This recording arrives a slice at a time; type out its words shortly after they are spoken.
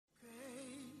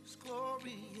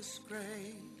Glorious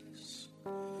grace,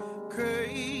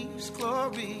 grace,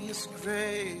 glorious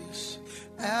grace.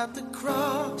 At the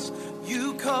cross,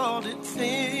 you called it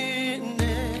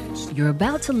finished. You're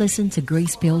about to listen to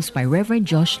Grace Pills by Reverend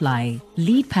Josh Lai,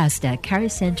 lead pastor at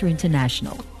Charis Center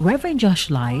International. Reverend Josh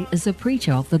Lai is a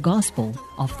preacher of the gospel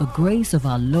of the grace of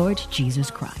our Lord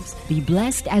Jesus Christ. Be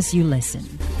blessed as you listen.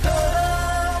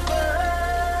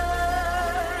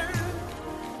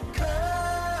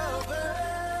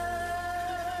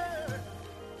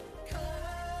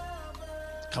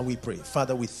 Can we pray?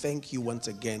 Father, we thank you once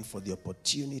again for the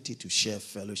opportunity to share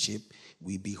fellowship.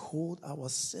 We behold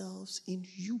ourselves in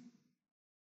you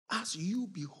as you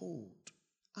behold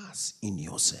us in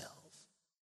yourself.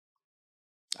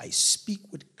 I speak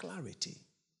with clarity,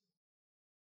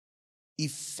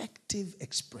 effective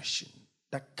expression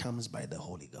that comes by the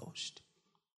Holy Ghost.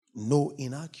 No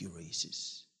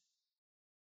inaccuracies.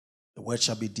 The word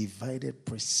shall be divided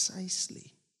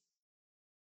precisely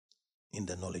in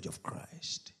the knowledge of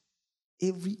Christ.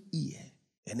 Every ear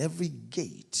and every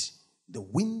gate, the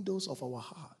windows of our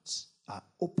hearts are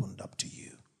opened up to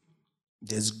you.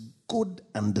 There's good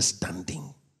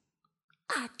understanding,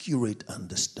 accurate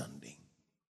understanding.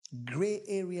 Gray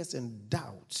areas and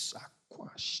doubts are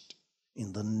quashed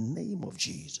in the name of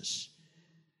Jesus.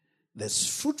 There's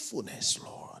fruitfulness,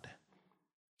 Lord.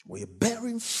 We're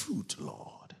bearing fruit,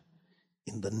 Lord,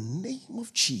 in the name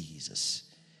of Jesus.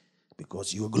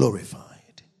 Because you are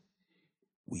glorified.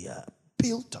 We are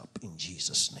built up in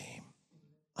Jesus' name.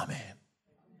 Amen.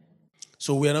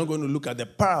 So we are now going to look at the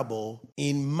parable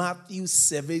in Matthew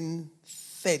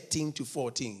 7:13 to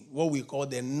 14. What we call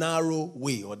the narrow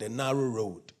way or the narrow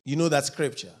road. You know that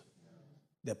scripture?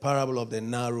 The parable of the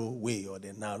narrow way or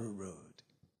the narrow road.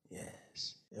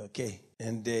 Yes. Okay.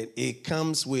 And then it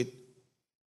comes with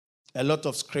a lot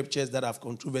of scriptures that have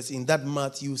controversy in that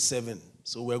Matthew 7.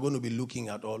 So we're going to be looking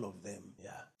at all of them.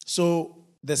 Yeah. So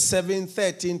the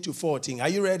 7:13 to 14. Are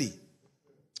you ready?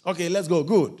 Okay, let's go.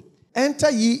 Good. Enter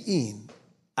ye in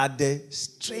at the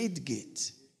straight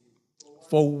gate.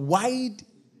 For wide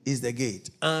is the gate,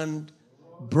 and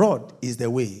broad is the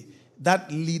way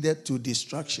that leadeth to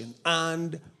destruction.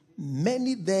 And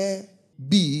many there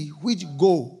be which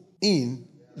go in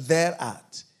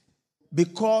thereat.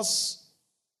 Because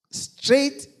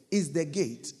straight is the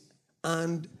gate,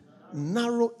 and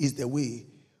narrow is the way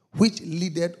which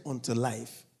leadeth unto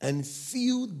life, and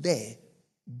few there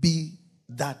be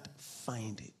that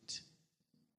find it.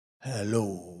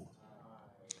 Hello.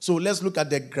 So let's look at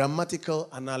the grammatical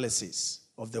analysis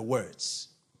of the words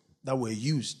that were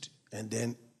used, and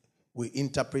then we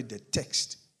interpret the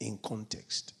text in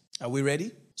context. Are we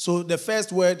ready? So the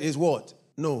first word is what?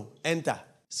 No, enter.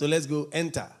 So let's go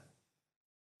enter.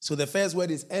 So the first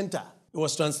word is enter. It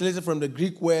was translated from the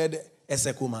Greek word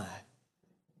esekumai.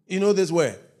 You know this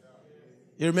word?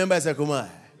 You remember esekumai?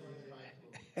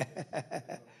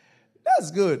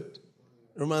 That's good.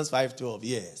 Romans 5:12.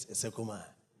 Yes, esekumai.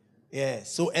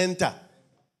 Yes. So enter.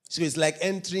 So it's like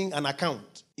entering an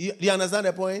account. Do you understand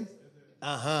the point?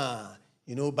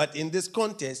 You know, but in this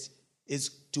context, it's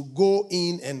to go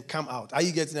in and come out. Are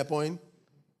you getting the point?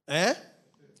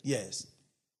 Yes.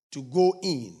 To go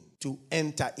in, to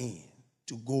enter in,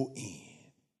 to go in.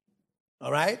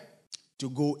 All right? To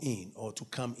go in or to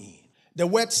come in. The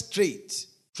word straight,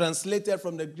 translated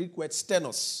from the Greek word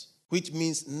stenos, which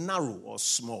means narrow or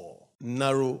small.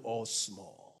 Narrow or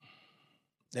small.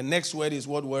 The next word is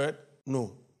what word?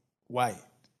 No. Wide.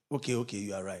 Okay,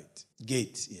 you are right.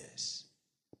 Gate, yes.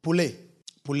 Pule,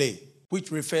 which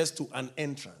refers to an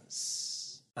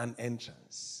entrance. An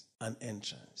entrance.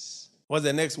 What's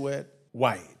the next word?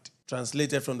 Wide.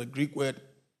 Translated from the Greek word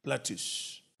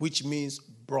platus, which means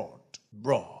broad.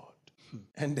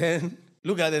 And then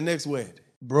look at the next word,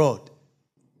 broad.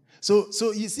 So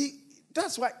you see,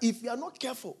 that's why if you are not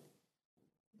careful,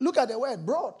 look at the word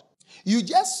broad. You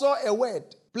just saw a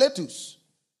word, platus.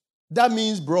 That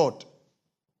means broad.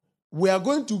 We are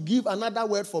going to give another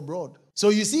word for broad. So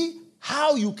you see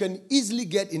how you can easily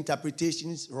get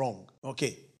interpretations wrong.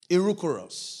 Okay,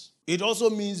 erukoros. It also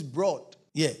means broad,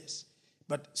 yes,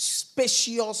 but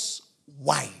spacious,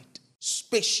 wide.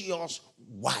 Spacious,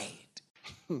 wide.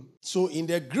 So in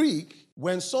the Greek,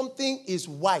 when something is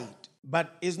wide,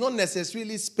 but it's not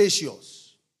necessarily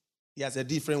spacious, it has a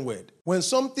different word. When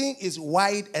something is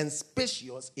wide and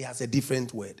spacious, it has a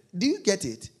different word. Do you get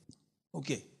it?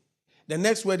 Okay. The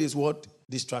next word is what?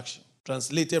 Destruction.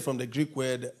 Translated from the Greek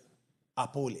word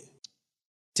apole.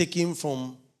 Taken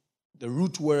from the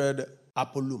root word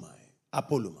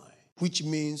apolumai, which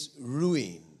means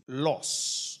ruin,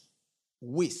 loss,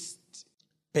 waste,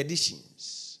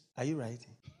 perditions. Are you writing?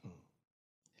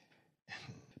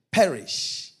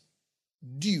 perish,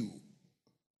 dew,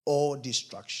 or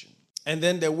destruction. And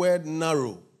then the word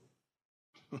narrow.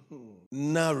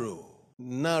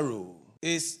 Narrow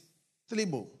is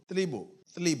thlibo.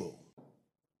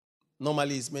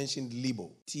 Normally it's mentioned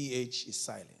libo. TH is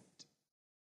silent.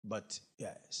 But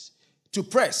yes. To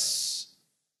press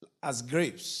as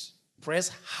grapes,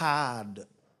 press hard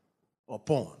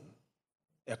upon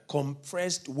a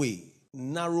compressed way,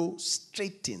 narrow,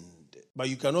 straightened. But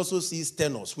you can also see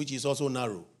stenos, which is also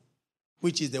narrow,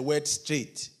 which is the word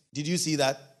straight. Did you see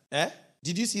that?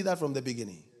 Did you see that from the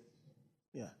beginning?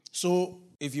 Yeah. So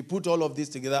if you put all of this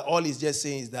together, all it's just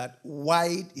saying is that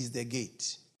wide is the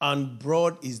gate and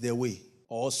broad is the way,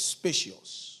 or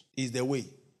spacious is the way.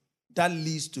 That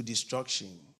leads to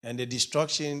destruction. And the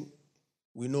destruction,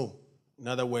 we know, in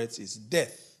other words, is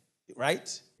death,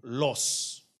 right?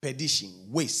 Loss, perdition,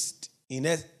 waste. In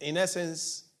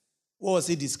essence, what was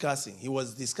he discussing? He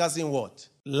was discussing what?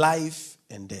 Life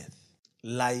and death.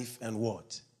 Life and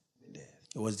what? Death.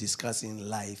 He was discussing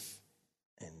life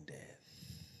and death.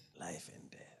 Life and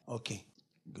death. Okay,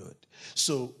 good.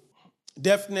 So,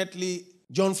 definitely,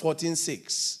 John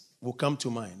 14:6 will come to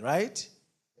mind, right?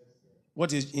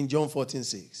 What is in John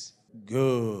 14:6?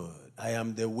 Good. I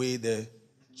am the way, the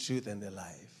truth, and the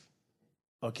life.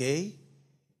 Okay?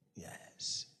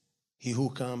 Yes. He who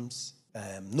comes,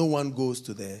 no one goes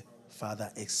to the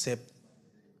Father except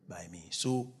by me.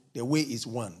 So the way is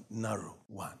one, narrow,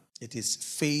 one. It is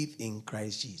faith in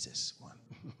Christ Jesus, one.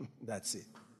 That's it.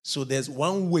 So there's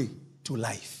one way to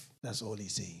life. That's all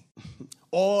he's saying.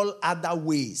 All other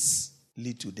ways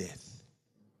lead to death.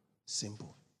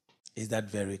 Simple. Is that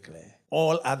very clear?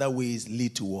 All other ways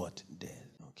lead to what? Death.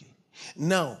 Okay.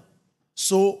 Now,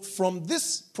 so from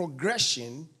this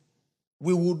progression,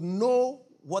 we would know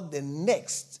what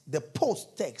the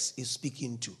post-text is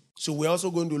speaking to. So we're also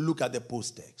going to look at the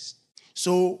post-text.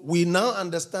 So we now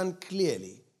understand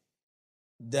clearly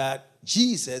that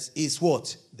Jesus is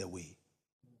what? The way.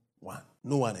 One.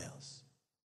 No one else.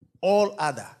 All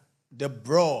other, the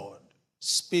broad,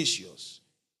 spacious,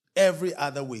 every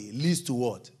other way leads to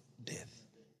what? Death.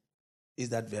 Is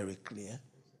that very clear?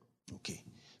 Okay.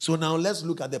 So now let's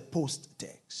look at the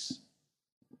post-text.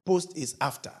 Post is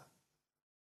after.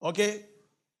 Okay?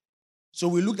 So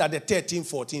we looked at the 13,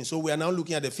 14. So we are now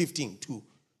looking at the 15 to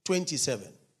 27.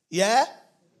 Yeah?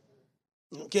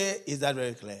 Okay? Is that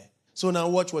very clear? So now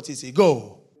watch what he says.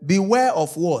 Go. Beware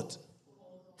of what?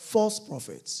 False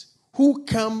prophets who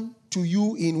come to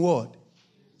you in what?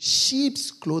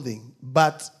 Sheep's clothing.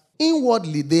 But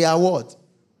inwardly they are what?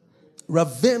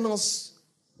 Ravenous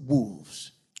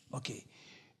wolves. Okay.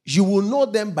 You will know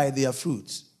them by their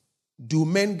fruits. Do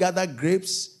men gather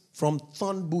grapes from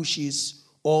thorn bushes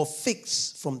or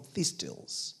figs from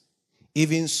thistles?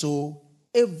 Even so,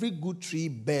 every good tree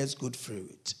bears good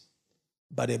fruit,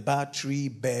 but a bad tree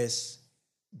bears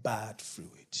bad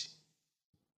fruit.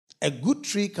 A good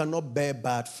tree cannot bear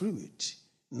bad fruit,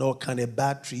 nor can a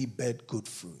bad tree bear good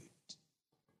fruit.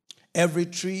 Every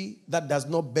tree that does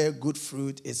not bear good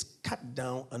fruit is cut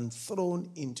down and thrown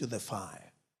into the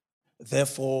fire.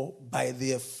 Therefore, by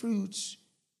their fruits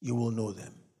you will know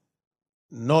them.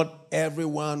 Not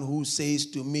everyone who says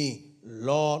to me,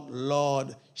 Lord,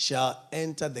 Lord, shall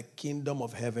enter the kingdom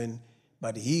of heaven,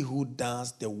 but he who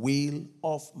does the will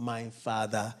of my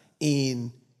Father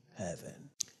in heaven.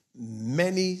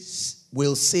 Many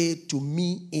will say to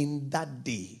me in that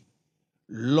day,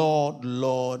 Lord,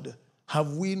 Lord,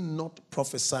 have we not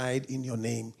prophesied in your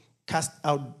name, cast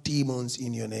out demons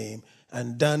in your name,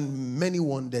 and done many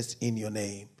wonders in your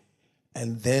name?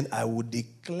 And then I will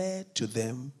declare to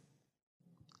them,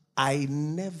 I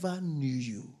never knew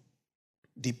you.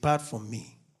 Depart from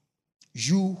me,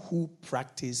 you who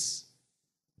practice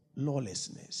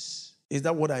lawlessness. Is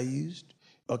that what I used?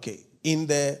 Okay. In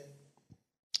the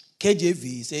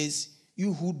KJV, it says,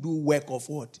 you who do work of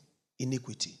what?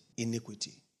 Iniquity.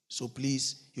 Iniquity. So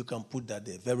please, you can put that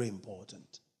there. Very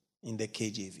important in the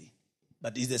KJV.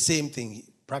 But it's the same thing.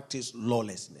 Practice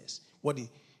lawlessness.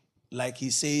 Like he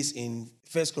says in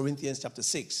 1 Corinthians chapter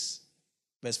 6,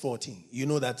 verse 14. You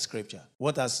know that scripture.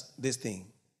 What has this thing?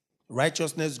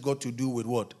 Righteousness got to do with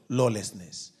what?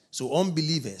 Lawlessness. So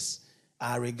unbelievers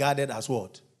are regarded as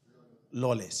what?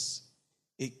 Lawless.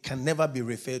 It can never be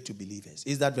referred to believers.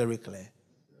 Is that very clear?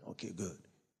 Okay, good.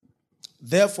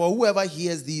 Therefore, whoever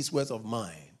hears these words of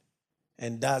mine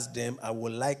and does them, I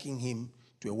will liken him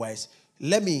to a wise.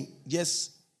 Let me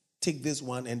just take this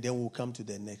one and then we'll come to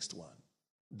the next one.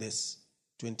 This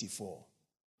 24.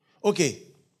 Okay.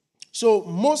 So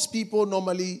most people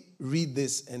normally read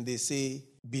this and they say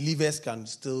believers can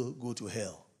still go to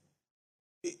hell.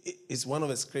 It's one of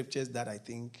the scriptures that I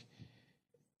think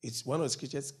It's one of the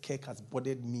scriptures Kirk has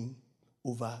bothered me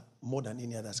over more than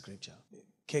any other scripture.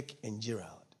 Kirk and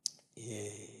Gerald. Yeah.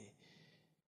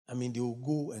 I mean, they will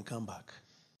go and come back.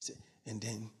 And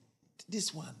then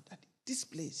this one, this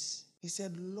place, he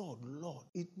said, Lord, Lord.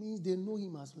 It means they know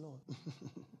him as Lord.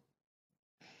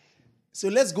 So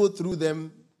let's go through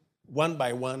them one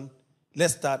by one.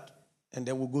 Let's start, and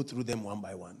then we'll go through them one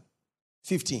by one.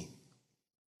 15.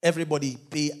 Everybody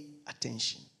pay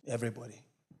attention. Everybody.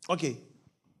 Okay.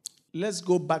 Let's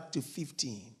go back to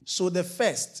 15. So the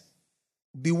first,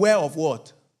 beware of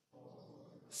what?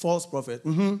 False prophet.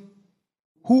 Mm-hmm.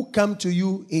 Who come to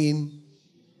you in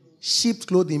sheep's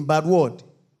clothing, but what?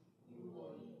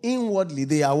 Inwardly,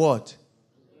 they are what?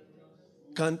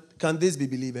 Can this be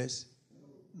believers?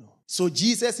 No. So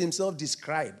Jesus himself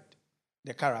described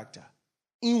the character.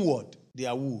 Inward, they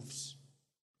are wolves.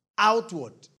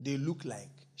 Outward, they look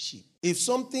like sheep. If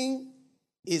something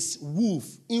is wolf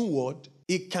inward,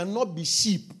 it cannot be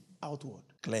sheep outward.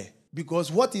 Clear.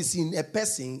 Because what is in a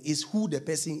person is who the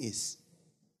person is.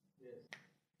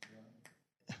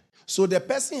 So the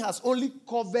person has only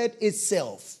covered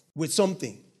itself with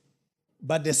something.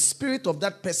 But the spirit of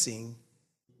that person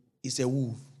is a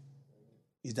wolf.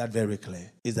 Is that very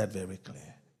clear? Is that very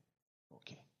clear?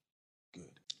 Okay.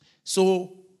 Good.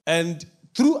 So, and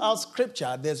throughout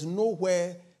scripture, there's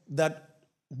nowhere that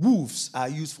wolves are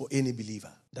used for any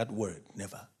believer. That word,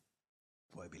 never.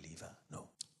 For a believer, no.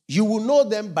 You will know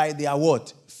them by their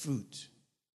what? Fruit.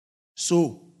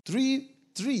 So,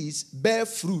 trees bear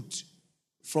fruit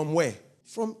from where?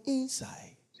 From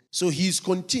inside. So he's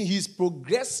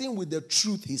progressing with the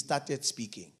truth he started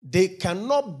speaking. They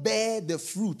cannot bear the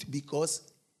fruit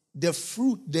because the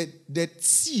fruit, the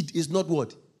seed is not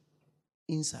what?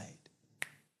 Inside.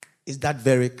 Is that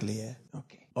very clear?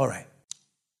 Okay. All right.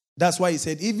 That's why he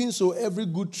said, even so, every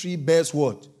good tree bears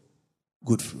what?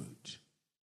 Good fruit.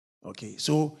 Okay.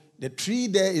 So the tree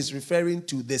there is referring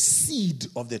to the seed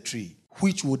of the tree,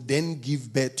 which would then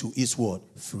give birth to its what?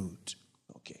 Fruit.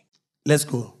 Okay. Let's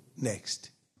go next.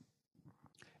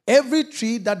 Every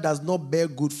tree that does not bear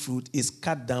good fruit is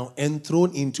cut down and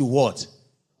thrown into what?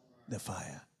 The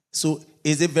fire. So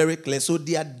is it very clear? So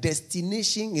their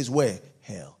destination is where?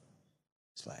 Hell.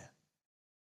 It's fire.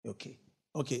 Okay.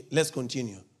 Okay, let's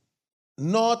continue.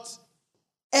 Not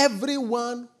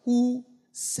everyone who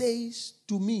says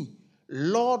to me,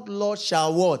 Lord, Lord,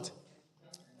 shall what?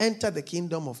 Enter the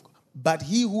kingdom of God. But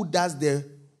he who does the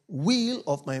will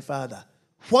of my Father.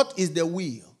 What is the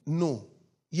will? No.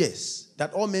 Yes.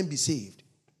 That all men be saved.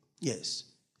 Yes.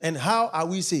 And how are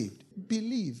we saved?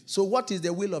 Believe. So what is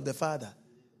the will of the Father?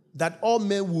 That all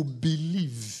men will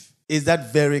believe. Is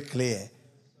that very clear?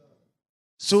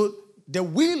 So the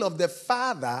will of the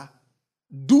Father,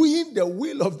 doing the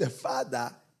will of the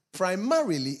Father,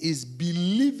 primarily is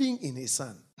believing in his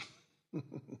Son.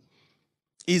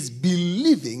 Is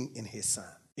believing in his Son.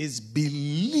 Is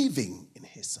believing in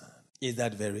his Son. Is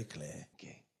that very clear?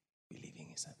 Okay. Believing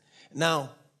in his Son.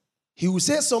 Now, he will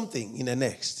say something in the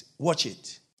next. Watch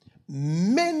it.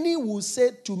 Many will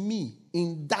say to me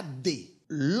in that day,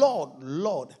 Lord,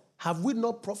 Lord, have we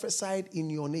not prophesied in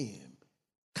your name,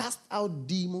 cast out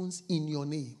demons in your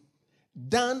name,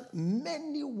 done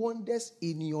many wonders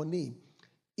in your name?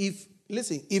 If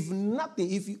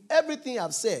everything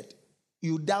I've said,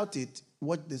 you doubt it,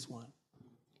 watch this one.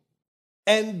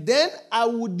 And then I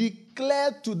will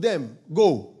declare to them,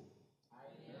 go.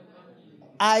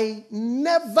 I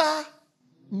never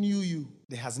knew you.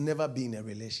 There has never been a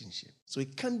relationship. So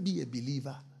it can't be a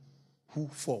believer who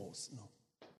falls. No.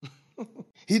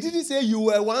 He didn't say you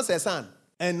were once a son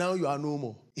and now you are no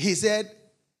more. He said,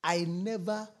 I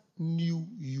never knew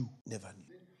you. Never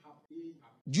knew.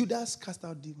 Judas cast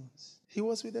out demons. He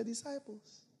was with the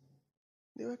disciples.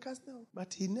 They were cast out.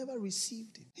 But he never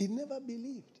received him. He never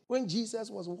believed. When Jesus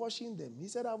was washing them, he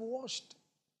said, I've washed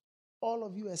all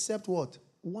of you except what?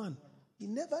 One. He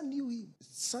never knew him.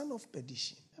 Son of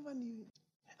perdition. Never knew him.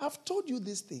 I've told you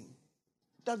this thing.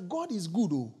 That God is good.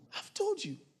 Oh, I've told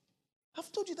you.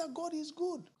 I've told you that God is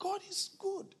good. God is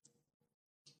good.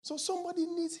 So somebody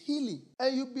needs healing.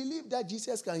 And you believe that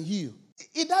Jesus can heal.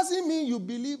 It doesn't mean you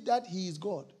believe that he is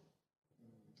God.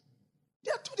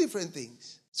 There are two different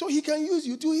things. So he can use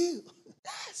you to heal.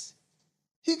 Yes.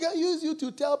 He can use you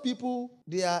to tell people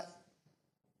their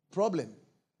problem.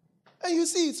 And you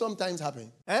see it sometimes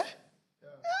happen. Eh?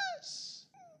 Yes.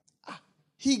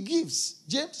 He gives.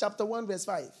 James chapter 1 verse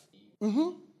 5. Mm-hmm.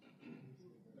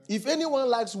 If anyone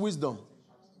lacks wisdom,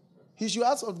 he should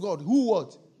ask of God. Who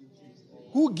what?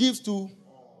 Who gives to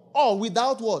all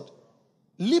without what?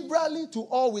 Liberally to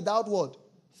all without what?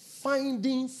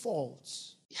 Finding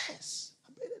faults. Yes.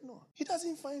 I bet it not. He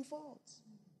doesn't find faults.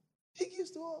 He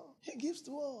gives to all. He gives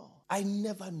to all. I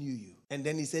never knew you. And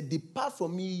then he said, depart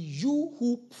from me, you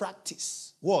who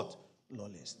practice what?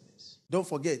 Lawlessness. Don't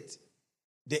forget,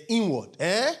 the inward,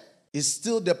 is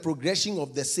still the progression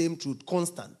of the same truth,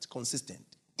 constant, consistent.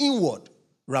 Inward,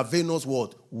 ravenous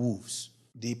what? Wolves.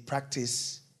 They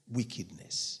practice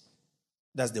wickedness.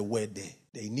 That's the word there.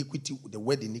 The iniquity, the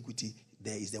word iniquity,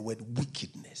 there is the word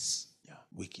wickedness. Yeah,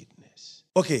 wickedness.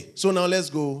 Okay, so now let's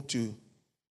go to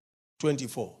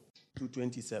 24 to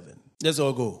 27. Let's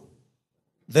all go.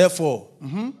 Therefore,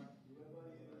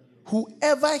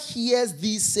 whoever hears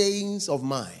these sayings of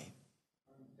mine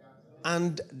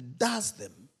and does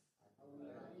them,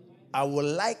 I will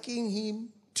liken him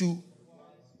to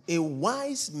a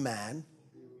wise man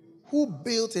who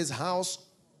built his house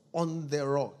on the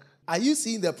rock. Are you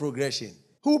seeing the progression?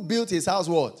 Who built his house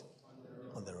what?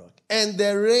 On the rock. And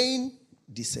the rain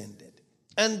descended,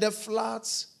 and the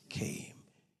floods came,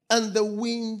 and the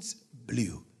winds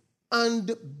blew,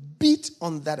 and beat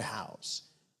on that house,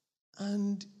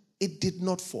 and it did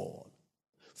not fall,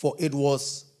 for it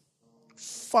was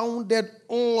founded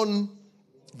on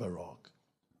the rock.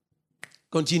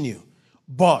 Continue.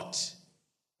 But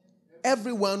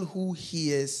everyone who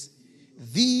hears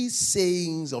these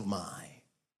sayings of mine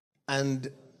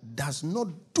and does not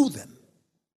do them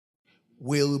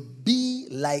will be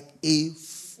like a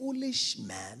foolish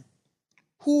man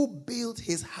who built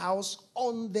his house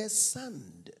on the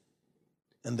sand.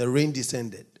 And the rain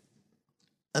descended,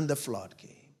 and the flood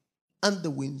came, and the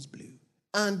winds blew,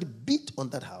 and beat on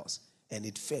that house, and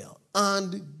it fell,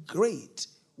 and great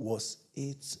was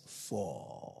its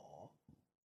fall.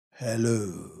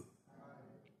 Hello.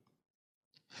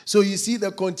 So you see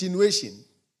the continuation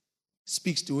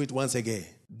speaks to it once again.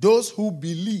 Those who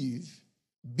believe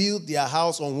build their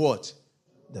house on what?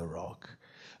 The rock.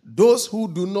 Those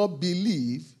who do not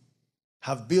believe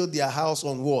have built their house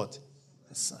on what?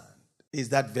 The sand. Is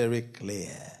that very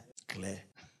clear? Clear.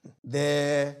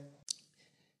 The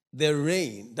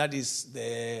rain, that is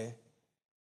the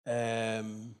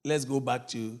let's go back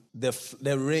to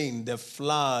the rain, the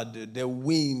flood, the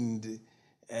wind,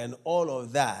 and all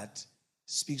of that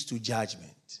speaks to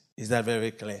judgment. Is that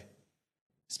very clear?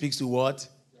 Speaks to what?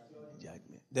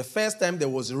 Judgment. The first time there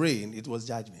was rain, it was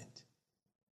judgment.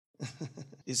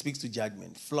 It speaks to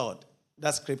judgment. Flood.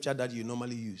 That's scripture that you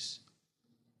normally use.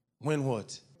 When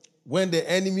what? When the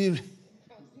enemy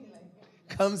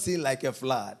comes in like a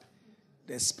flood,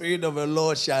 the Spirit of the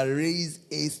Lord shall raise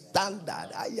a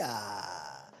standard.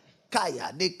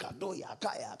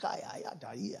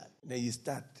 Then you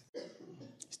start.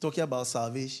 He's talking about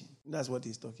salvation. That's what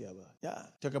he's talking about. Yeah.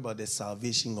 Talk about the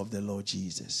salvation of the Lord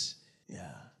Jesus.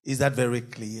 Yeah. Is that very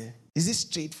clear? Is it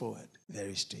straightforward?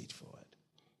 Very straightforward.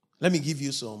 Let me give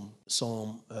you some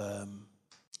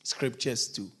scriptures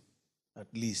to at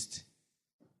least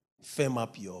firm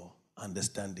up your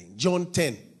understanding. John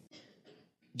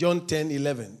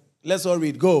 10:11. Let's all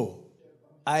read. Go.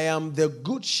 I am the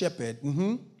good shepherd.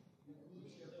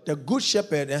 The good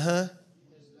shepherd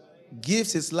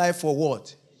gives his life for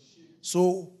what?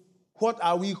 So, what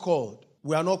are we called?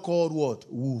 We are not called what?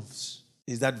 Wolves.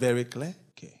 Is that very clear?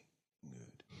 Okay.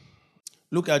 Good.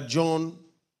 Look at John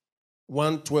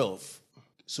 1:12.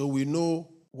 So we know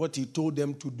what he told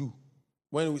them to do.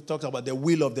 When we talk about the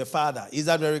will of the Father. Is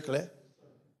that very clear?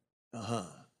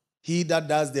 He that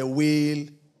does the will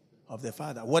of the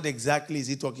Father. What exactly is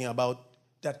he talking about?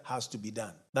 That has to be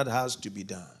done. That has to be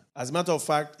done. As a matter of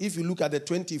fact, if you look at the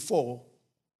 24,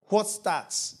 what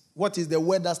starts? What is the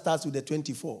word that starts with the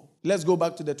 24? Let's go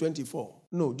back to the 24.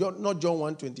 No, not John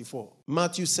 1:24.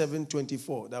 Matthew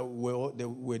 7:24 that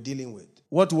we're dealing with.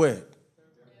 What word?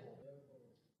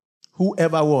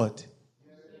 Whoever what?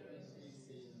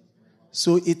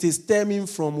 So it is stemming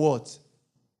from what?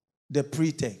 The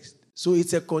pretext. So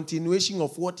it's a continuation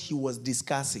of what he was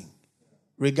discussing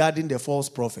regarding the false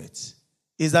prophets.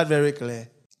 Is that very clear?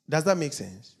 Does that make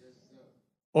sense?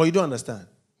 Or you don't understand?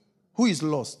 Who is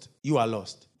lost? You are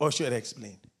lost. Or should I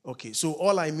explain? Okay, so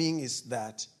all I mean is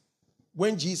that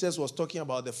when Jesus was talking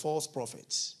about the false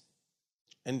prophets,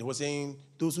 and he was saying,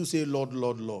 those who say, Lord,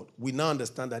 Lord, Lord, we now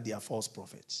understand that they are false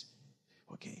prophets.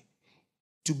 Okay.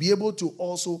 To be able to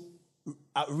also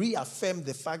reaffirm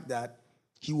the fact that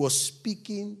he was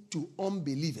speaking to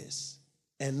unbelievers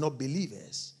and not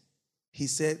believers, he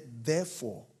said,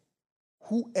 therefore,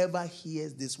 whoever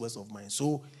hears these words of mine.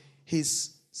 So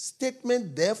his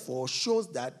statement, therefore,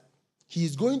 shows that he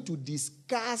is going to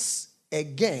discuss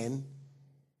again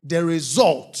the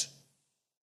result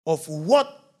of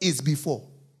what is before.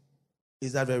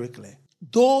 Is that very clear?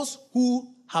 Those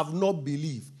who have not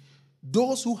believed,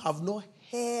 those who have not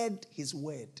heard his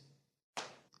word,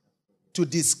 to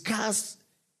discuss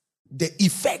the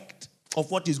effect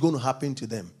of what is going to happen to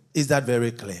them. Is that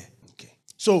very clear? Okay.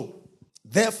 So,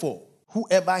 therefore,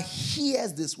 whoever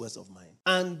hears these words of mine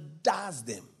and does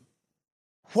them,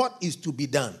 what is to be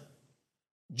done?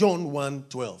 John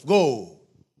 1:12. Go.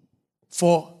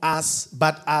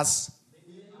 But as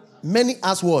many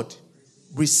as what?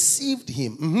 Received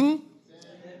him.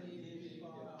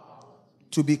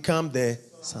 To become the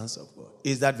sons of God.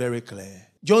 Is that very clear?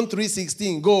 John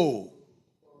 3:16. Go.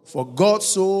 For God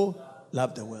so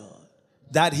loved the world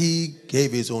that he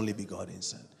gave his only begotten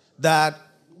Son, that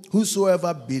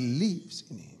whosoever believes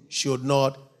in him should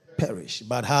not perish,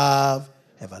 but have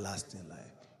everlasting life.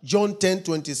 John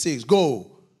 10:26. Go.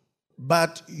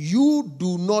 But you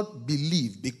do not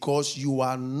believe because you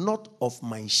are not of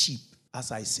my sheep,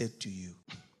 as I said to you.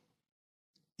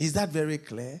 Is that very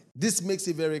clear? This makes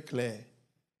it very clear.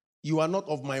 You are not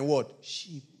of my what?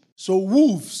 Sheep. So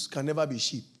wolves can never be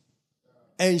sheep.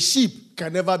 And sheep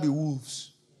can never be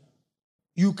wolves.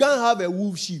 You can't have a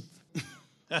wolf sheep.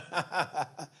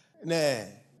 Nah.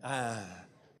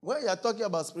 When you are talking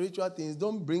about spiritual things,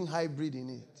 don't bring hybrid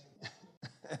in it.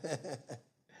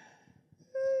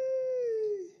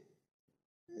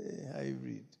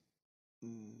 Hybrid.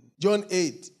 John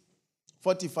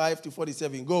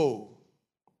 8:45-47. Go.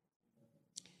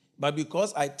 But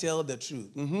because I tell the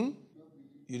truth, you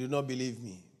do not believe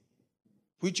me.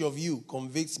 Which of you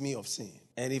convicts me of sin?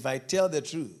 And if I tell the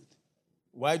truth,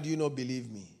 why do you not believe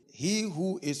me? He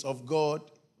who is of God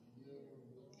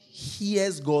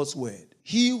hears God's word.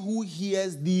 He who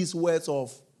hears these words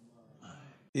of mine.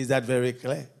 Is that very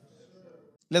clear?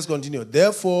 Let's continue.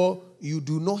 Therefore, you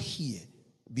do not hear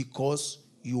because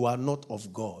you are not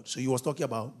of God. So he was talking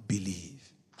about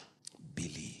believe.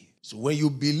 Believe. So when you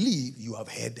believe, you have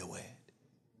heard the word.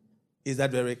 Is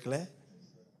that very clear?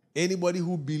 Anybody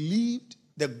who believed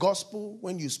the gospel,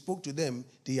 when you spoke to them,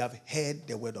 they have heard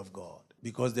the word of God.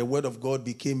 Because the word of God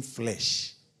became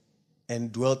flesh and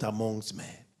dwelt amongst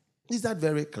men. Is that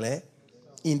very clear?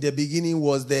 In the beginning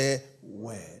was the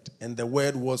word, and the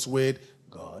word was with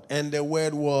God, and the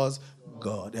word was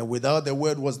God, and without the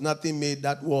word was nothing made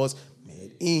that was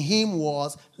made. In him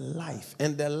was life,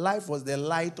 and the life was the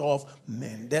light of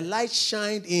men. The light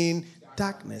shined in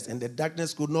darkness, and the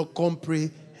darkness could not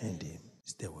comprehend him.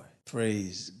 It's the word.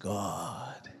 Praise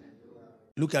God.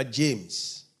 Look at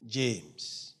James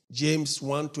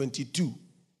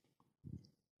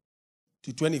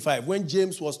 1:22-25. When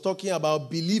James was talking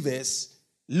about believers,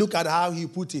 look at how he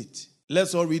put it.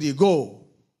 Let's all read it. Go.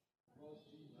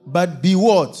 But be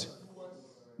what?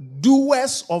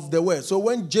 Doers of the word. So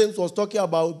when James was talking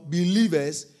about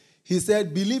believers, he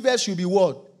said believers should be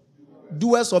what?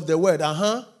 Doers of the word.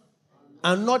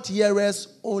 And not hearers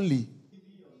only.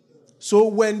 So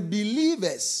when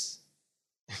believers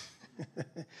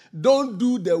don't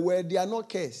do the word, they are not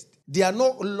cursed. They are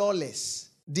not lawless.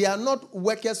 They are not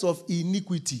workers of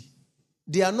iniquity.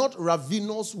 They are not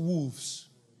ravenous wolves.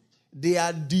 They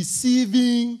are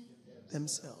deceiving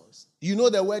themselves. You know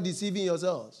the word deceiving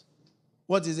yourselves?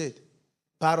 What is it?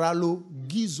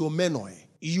 Paralogizomenoi.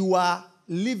 You are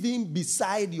living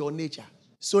beside your nature.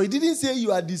 So he didn't say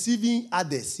you are deceiving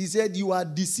others. He said you are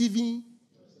deceiving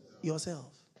yourself.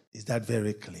 Is that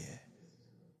very clear?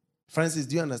 Francis,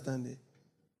 do you understand it?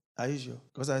 Are you sure?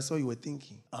 Because I saw you were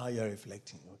thinking. You're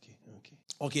reflecting.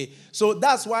 Okay. So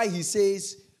that's why he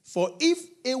says, for if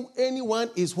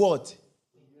anyone is what?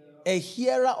 A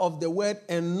hearer of the word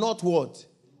and not what?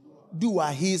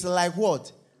 Doer. He is like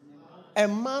what? A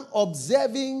man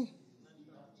observing.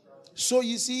 So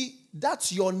you see,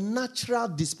 that's your natural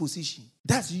disposition.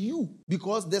 That's you.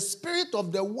 Because the spirit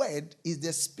of the word is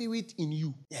the spirit in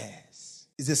you. Yes.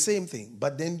 It's the same thing.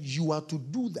 But then you are to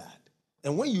do that.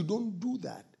 And when you don't do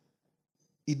that,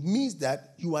 it means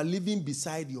that you are living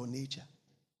beside your nature.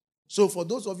 So for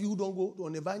those of you who don't go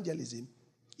on evangelism,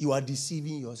 you are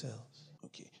deceiving yourselves.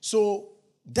 Okay. So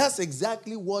that's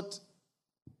exactly what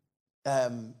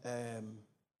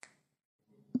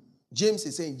James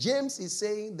is saying. James is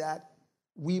saying that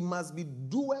we must be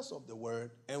doers of the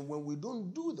word, and when we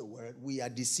don't do the word, we are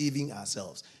deceiving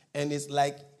ourselves. And it's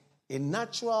like a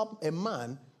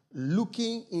man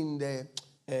looking in the,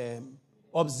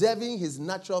 observing his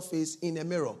natural face in a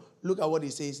mirror. Look at what he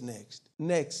says next.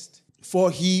 Next. For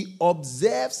he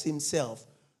observes himself,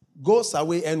 goes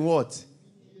away and what?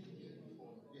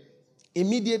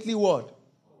 Immediately what?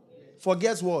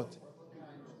 Forgets what?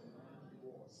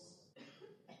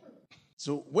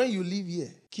 So when you leave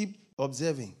here, keep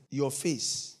observing your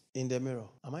face in the mirror.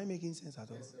 Am I making sense at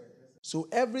all? Yes, sir. So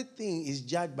everything is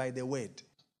judged by the word.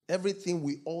 Everything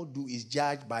we all do is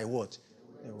judged by what?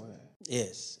 The word.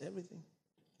 Yes, everything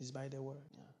is by the word.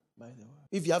 Yeah. By the word.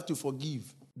 If you have to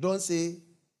forgive, don't say,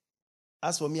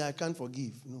 as for me, I can't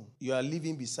forgive. No. You are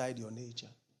living beside your nature.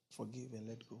 Forgive and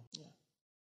let go. Yeah.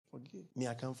 Forgive. Me,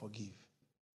 I can't forgive.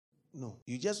 No.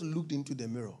 You just looked into the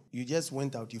mirror. You just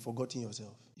went out. You've forgotten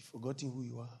yourself. You've forgotten who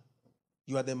you are.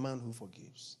 You are the man who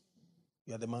forgives.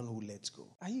 You are the man who lets go.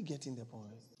 Are you getting the point?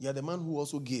 You are the man who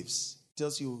also gives.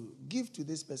 Tells you, give to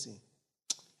this person.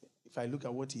 If I look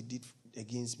at what he did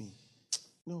against me,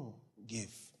 no,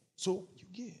 give. So you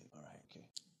give. All right, okay.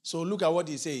 So look at what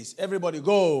he says. Everybody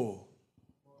go.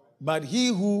 But he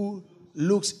who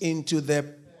looks into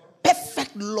the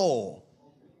perfect law.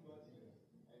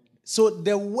 So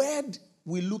the word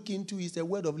we look into is the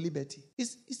word of liberty.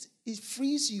 It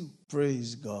frees you.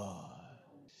 Praise God.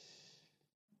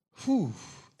 Whew.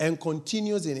 And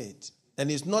continues in it. And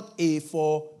it's not a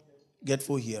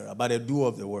forgetful hearer, but a doer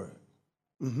of the word.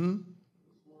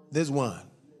 This one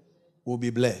will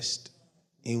be blessed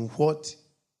in what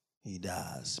he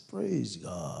does. Praise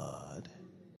God.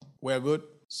 We're good.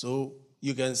 So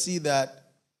you can see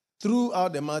that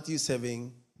throughout the Matthew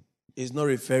 7, it's not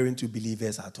referring to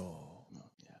believers at all. No.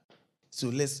 Yeah. So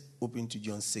let's open to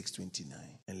John 6:29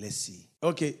 and let's see.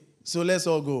 Okay, so let's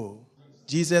all go.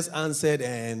 Jesus answered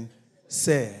and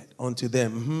said unto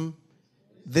them,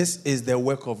 This is the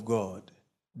work of God,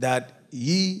 that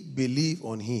ye believe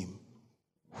on him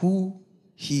who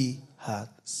he hath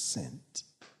sent.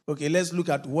 Okay, let's look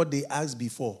at what they asked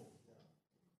before.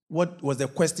 What was the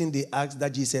question they asked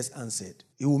that Jesus answered?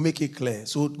 It will make it clear.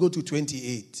 So go to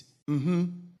 28.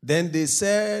 Then they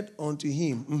said unto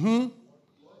him,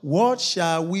 What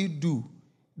shall we do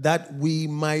that we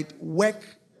might work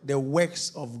the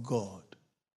works of God?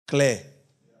 Clear.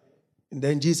 And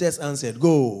then Jesus answered,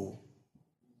 Go.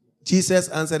 Jesus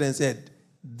answered and said,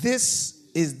 This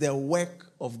is the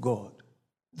work of God,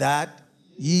 that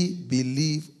ye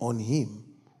believe on him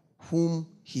whom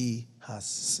he has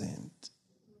sent.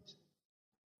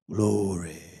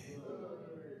 Glory.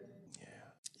 Yeah.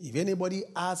 If anybody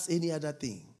asks any other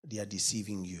thing, they are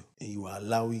deceiving you, and you are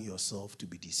allowing yourself to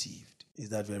be deceived. Is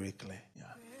that very clear? Yeah.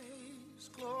 Grace,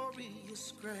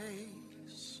 glorious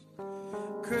grace.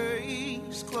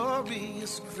 Grace,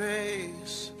 glorious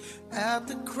grace. At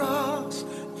the cross,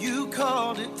 you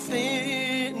called it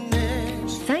finished.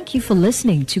 Thank you for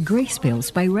listening to Grace Pills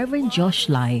by Reverend Josh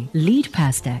Lai, lead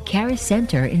pastor, Charis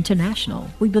Center International.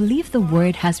 We believe the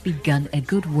word has begun a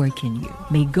good work in you.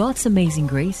 May God's amazing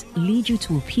grace lead you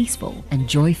to a peaceful and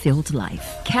joy-filled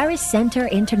life. Charis Center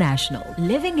International,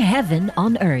 living heaven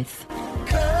on earth.